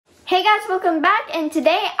Hey guys, welcome back, and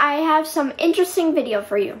today I have some interesting video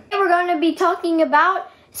for you. We're going to be talking about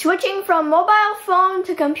switching from mobile phone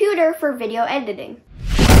to computer for video editing.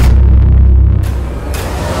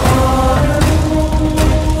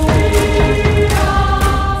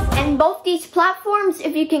 And both these platforms,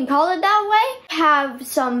 if you can call it that way, have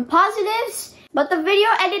some positives, but the video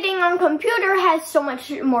editing on computer has so much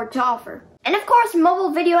more to offer. And of course, mobile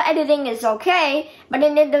video editing is okay, but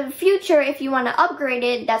in the future, if you want to upgrade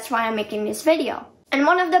it, that's why I'm making this video. And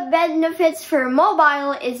one of the benefits for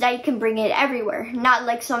mobile is that you can bring it everywhere, not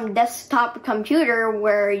like some desktop computer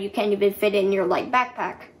where you can't even fit in your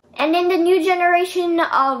backpack. And in the new generation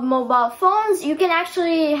of mobile phones, you can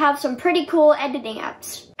actually have some pretty cool editing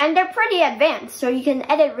apps. And they're pretty advanced, so you can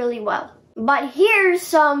edit really well. But here's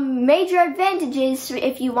some major advantages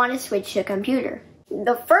if you want to switch to computer.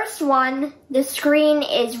 The first one, the screen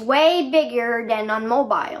is way bigger than on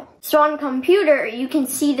mobile. So on computer, you can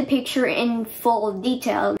see the picture in full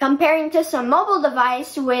detail, comparing to some mobile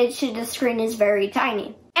device, which the screen is very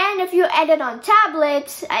tiny. And if you edit on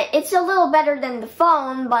tablets, it's a little better than the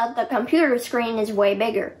phone, but the computer screen is way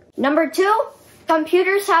bigger. Number two,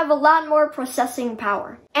 computers have a lot more processing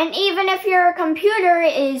power. And even if your computer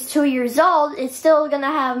is 2 years old, it's still gonna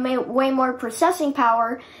have way more processing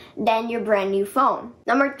power than your brand new phone.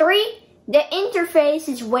 Number three, the interface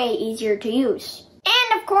is way easier to use.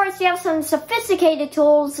 And of course, you have some sophisticated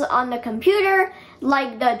tools on the computer,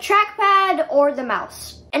 like the trackpad or the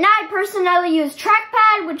mouse. And I personally use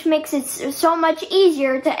trackpad, which makes it so much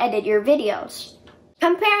easier to edit your videos.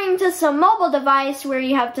 Comparing to some mobile device where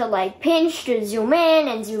you have to pinch to zoom in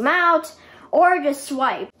and zoom out, or just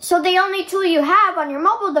swipe. So the only tool you have on your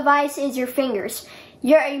mobile device is your fingers.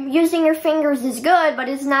 Using your fingers is good, but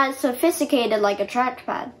it's not sophisticated like a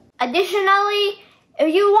trackpad. Additionally,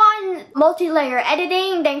 if you want multi-layer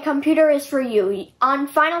editing, then computer is for you. On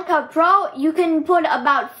Final Cut Pro, you can put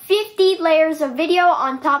about 50 layers of video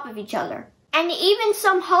on top of each other. And even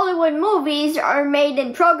some Hollywood movies are made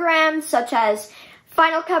in programs such as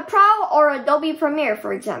Final Cut Pro or Adobe Premiere,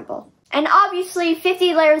 for example. And obviously,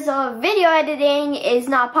 50 layers of video editing is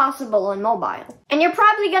not possible on mobile. And you're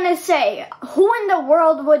probably gonna say, who in the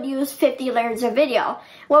world would use 50 layers of video?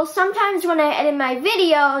 Well, sometimes when I edit my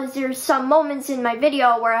videos, there's some moments in my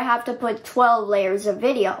video where I have to put 12 layers of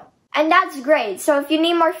video. And that's great, so if you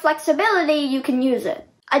need more flexibility, you can use it.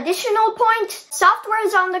 Additional point,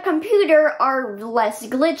 softwares on the computer are less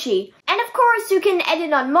glitchy. And of course, you can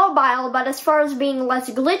edit on mobile, but as far as being less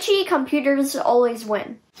glitchy, computers always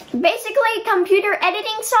win. Basically, computer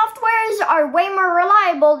editing softwares are way more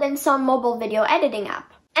reliable than some mobile video editing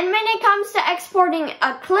app. And when it comes to exporting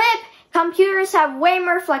a clip, computers have way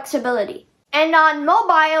more flexibility. And on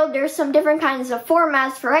mobile, there's some different kinds of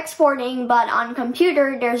formats for exporting, but on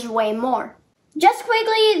computer, there's way more. Just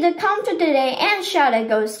quickly, the counter today and shout out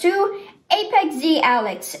goes to Apex Z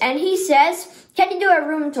Alex, and he says, can you do a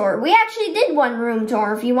room tour? We actually did one room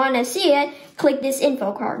tour. If you want to see it, click this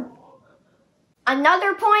info card.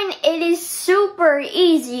 Another point, it is super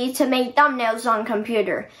easy to make thumbnails on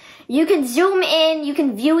computer. You can zoom in, you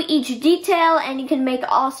can view each detail, and you can make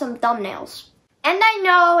awesome thumbnails. And I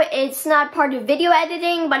know it's not part of video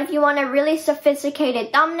editing, but if you want a really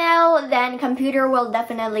sophisticated thumbnail, then computer will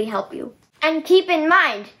definitely help you. And keep in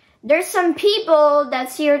mind, there's some people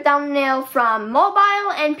that see your thumbnail from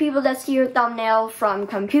mobile and people that see your thumbnail from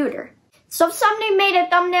computer. So if somebody made a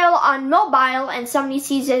thumbnail on mobile and somebody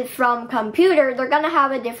sees it from computer, they're gonna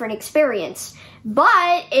have a different experience.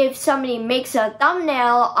 But if somebody makes a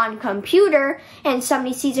thumbnail on computer and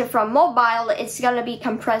somebody sees it from mobile, it's gonna be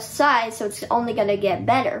compressed size, so it's only gonna get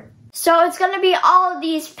better. So it's gonna be all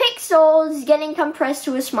these pixels getting compressed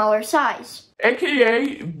to a smaller size.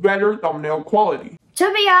 AKA better thumbnail quality.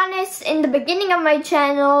 To be honest, in the beginning of my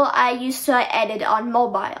channel, I used to edit on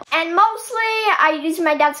mobile. And mostly, I use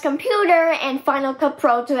my dad's computer and Final Cut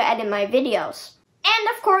Pro to edit my videos.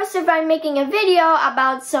 And of course, if I'm making a video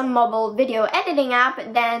about some mobile video editing app,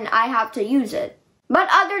 then I have to use it. But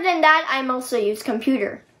other than that, I mostly use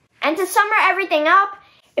computer. And to sum everything up,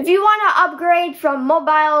 if you want to upgrade from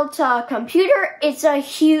mobile to computer, it's a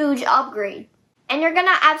huge upgrade. And you're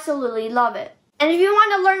gonna absolutely love it. And if you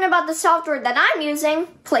want to learn about the software that I'm using,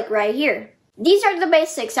 click right here. These are the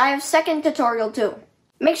basics. I have second tutorial too.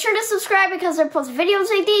 Make sure to subscribe because I post videos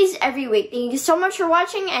like these every week. Thank you so much for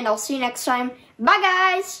watching, and I'll see you next time. Bye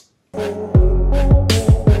guys!